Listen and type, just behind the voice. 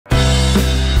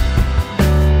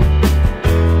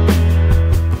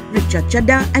Richa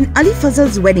Chadha-Ali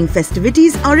Fazal's wedding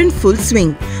festivities are in full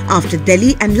swing. After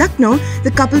Delhi and Lucknow,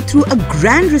 the couple threw a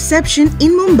grand reception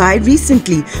in Mumbai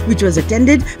recently, which was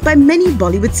attended by many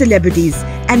Bollywood celebrities.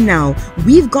 And now,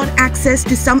 we've got access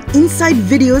to some inside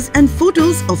videos and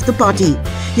photos of the party.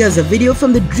 Here's a video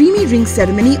from the dreamy ring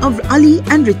ceremony of Ali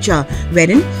and Richa,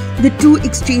 wherein the two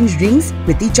exchanged rings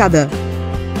with each other.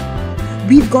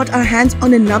 We've got our hands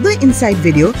on another inside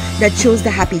video that shows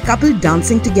the happy couple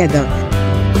dancing together.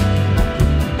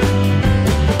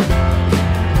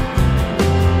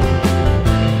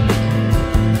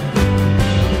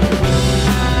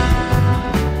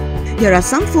 Here are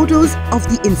some photos of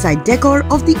the inside decor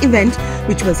of the event,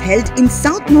 which was held in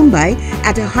South Mumbai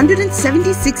at a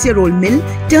 176-year-old mill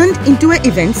turned into an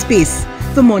event space.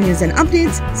 For more news and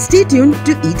updates, stay tuned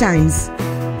to ETimes.